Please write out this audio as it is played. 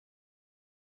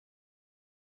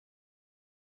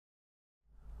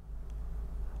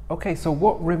Okay, so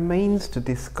what remains to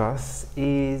discuss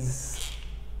is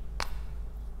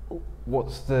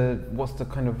what's the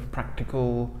kind of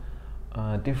practical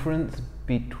difference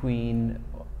between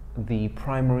the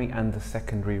primary and the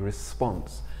secondary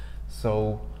response.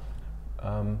 So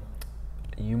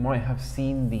you might have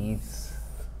seen this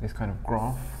kind of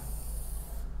graph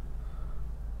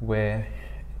where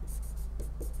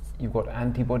you've got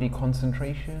antibody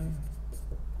concentration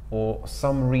or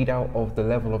some readout of the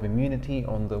level of immunity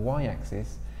on the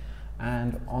y-axis,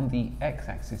 and on the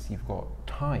x-axis you've got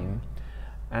time,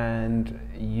 and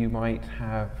you might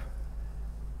have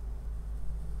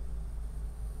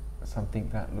something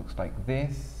that looks like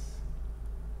this.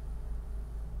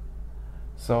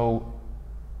 So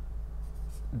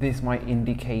this might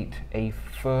indicate a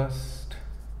first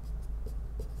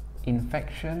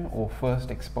infection or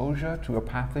first exposure to a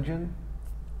pathogen,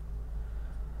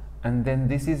 and then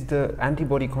this is the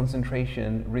antibody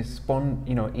concentration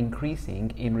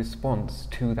increasing in response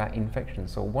to that infection.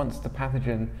 So once the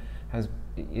pathogen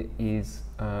is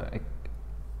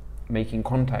making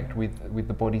contact with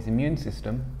the body's immune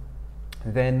system,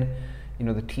 then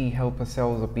the T helper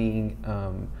cells are being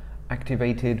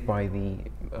activated by the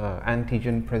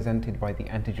antigen presented by the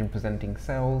antigen presenting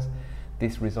cells.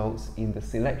 This results in the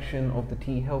selection of the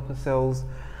T helper cells,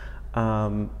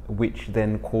 which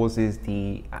then causes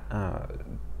the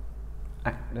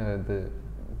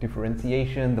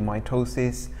differentiation, the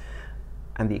mitosis,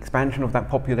 and the expansion of that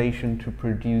population to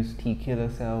produce T killer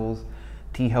cells,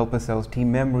 T helper cells, T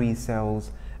memory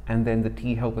cells, and then the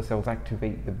T helper cells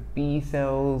activate the B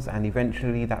cells, and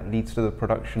eventually that leads to the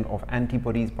production of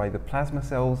antibodies by the plasma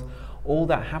cells. All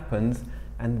that happens,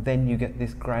 and then you get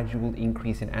this gradual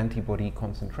increase in antibody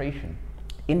concentration,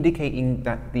 indicating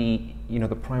that the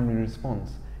primary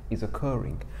response is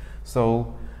occurring.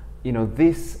 So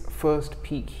this first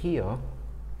peak here,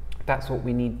 that's what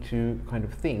we need to kind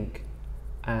of think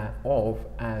of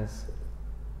as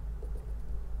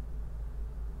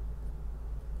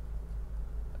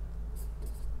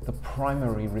the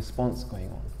primary response going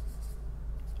on.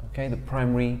 Okay, the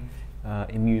primary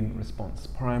immune response,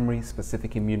 primary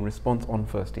specific immune response on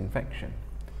first infection.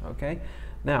 Okay,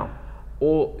 now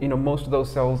most of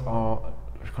those cells are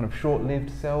kind of short-lived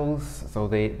cells, so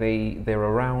they're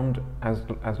around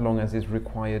as long as is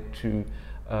required to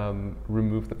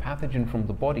remove the pathogen from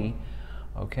the body.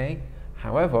 Okay,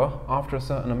 however, after a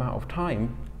certain amount of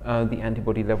time, the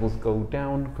antibody levels go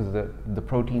down because the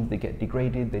proteins, they get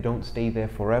degraded, they don't stay there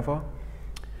forever,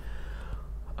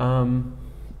 and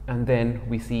then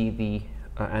we see the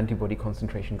antibody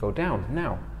concentration go down.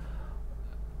 Now,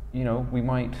 we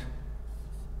might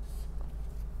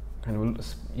kind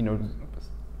of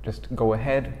just go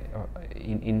ahead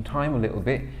in time a little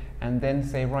bit and then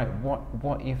say, right,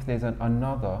 what if there's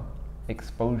another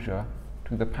exposure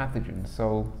to the pathogen?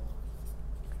 So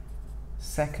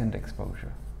second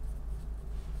exposure,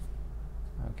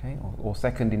 okay, or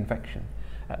second infection.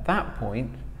 At that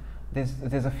point,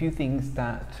 there's a few things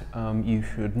that you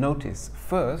should notice.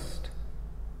 First,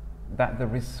 that the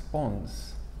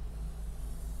response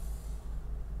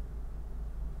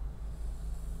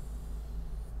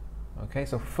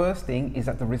so first thing is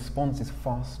that the response is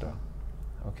faster.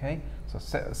 Okay,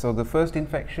 so the first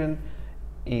infection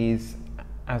is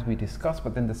as we discussed,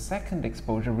 but then the second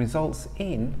exposure results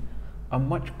in a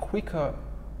much quicker,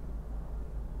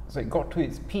 so it got to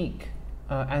its peak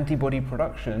antibody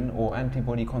production or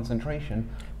antibody concentration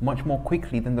much more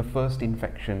quickly than the first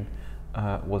infection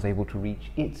was able to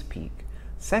reach its peak.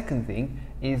 Second thing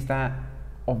is that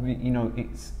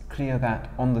it's clear that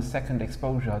on the second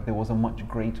exposure there was a much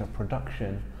greater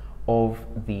production of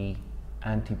the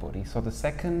antibody. So the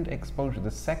second exposure,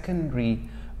 the secondary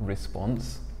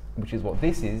response, which is what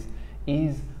this is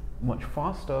much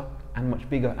faster and much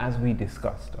bigger, as we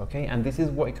discussed. Okay, and this is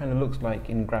what it kind of looks like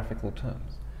in graphical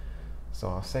terms. So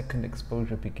our second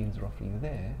exposure begins roughly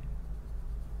there.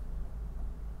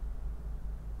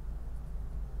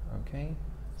 Okay,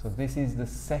 so this is the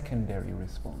secondary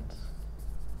response.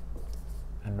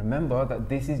 And remember that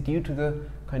this is due to the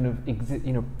kind of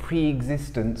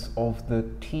pre-existence of the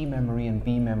T memory and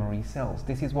B memory cells.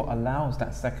 This is what allows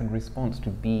that second response to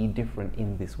be different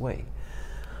in this way.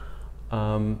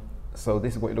 So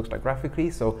this is what it looks like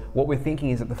graphically. So what we're thinking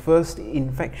is that the first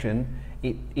infection,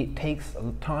 it takes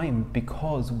time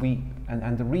because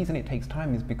and the reason it takes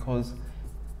time is because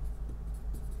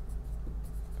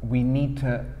we need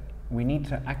to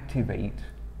activate.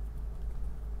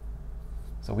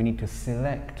 So we need to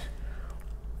select,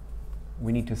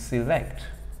 we need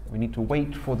to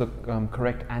wait for the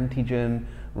correct antigen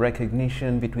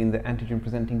recognition between the antigen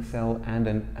presenting cell and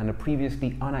a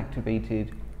previously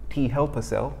unactivated T helper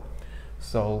cell.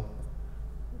 So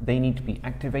they need to be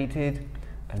activated,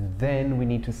 and then we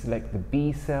need to select the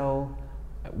B cell.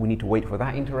 We need to wait for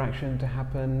that interaction to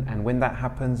happen, and when that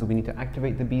happens, we need to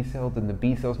activate the B cell. Then the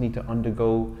B cells need to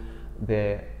undergo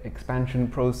their expansion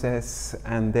process,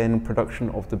 and then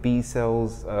production of the B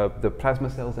cells, the plasma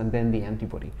cells, and then the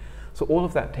antibody. So all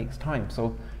of that takes time.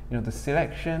 So the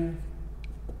selection,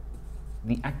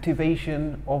 the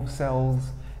activation of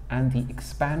cells, and the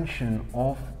expansion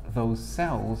of those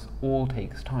cells all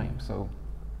takes time. So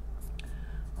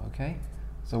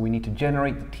so we need to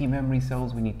generate the T memory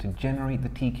cells, we need to generate the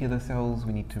T killer cells,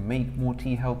 we need to make more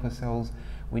T helper cells,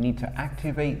 we need to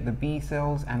activate the B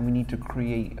cells, and we need to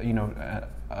create,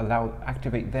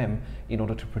 activate them in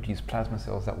order to produce plasma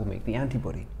cells that will make the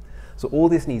antibody. So all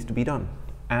this needs to be done,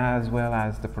 as well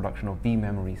as the production of B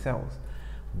memory cells.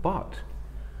 But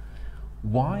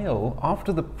while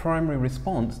after the primary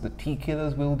response, the T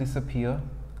killers will disappear,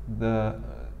 the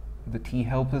T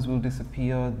helpers will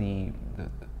disappear, the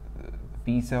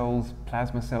B cells,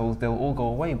 plasma cells, they'll all go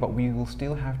away, but we will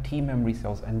still have T memory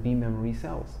cells and B memory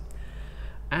cells.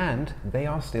 And they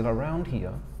are still around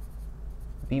here,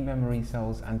 B memory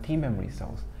cells and T memory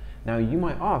cells. Now you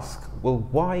might ask, well,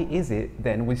 why is it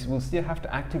then we will still have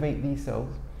to activate these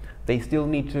cells? They still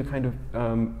need to kind of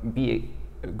undergo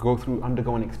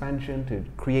an expansion to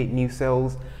create new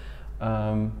cells,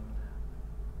 and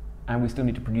we still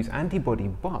need to produce antibody,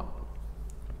 but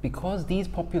because these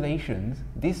populations,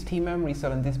 this T memory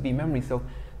cell and this B memory cell,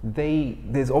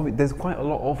 there's quite a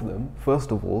lot of them,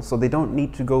 first of all, so they don't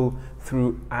need to go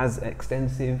through as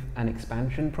extensive an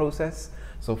expansion process.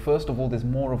 So first of all, there's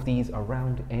more of these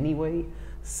around anyway.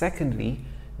 Secondly,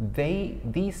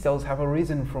 these cells have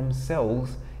arisen from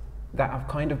cells that have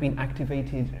kind of been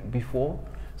activated before.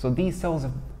 So these cells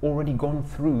have already gone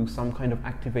through some kind of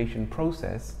activation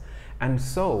process, and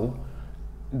so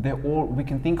we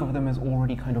can think of them as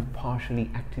already kind of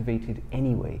partially activated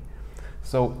anyway.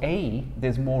 So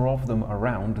there's more of them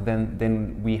around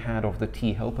than we had of the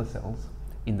T helper cells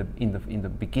in the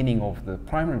beginning of the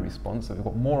primary response. So we've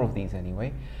got more of these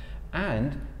anyway.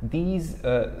 And these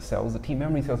cells, the T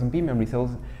memory cells and B memory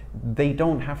cells, they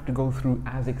don't have to go through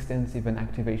as extensive an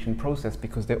activation process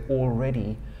because they're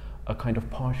already a kind of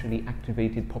partially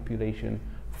activated population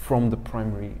from the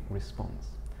primary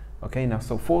response. Okay, now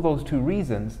so for those two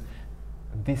reasons,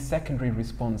 this secondary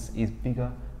response is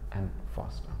bigger and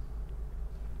faster.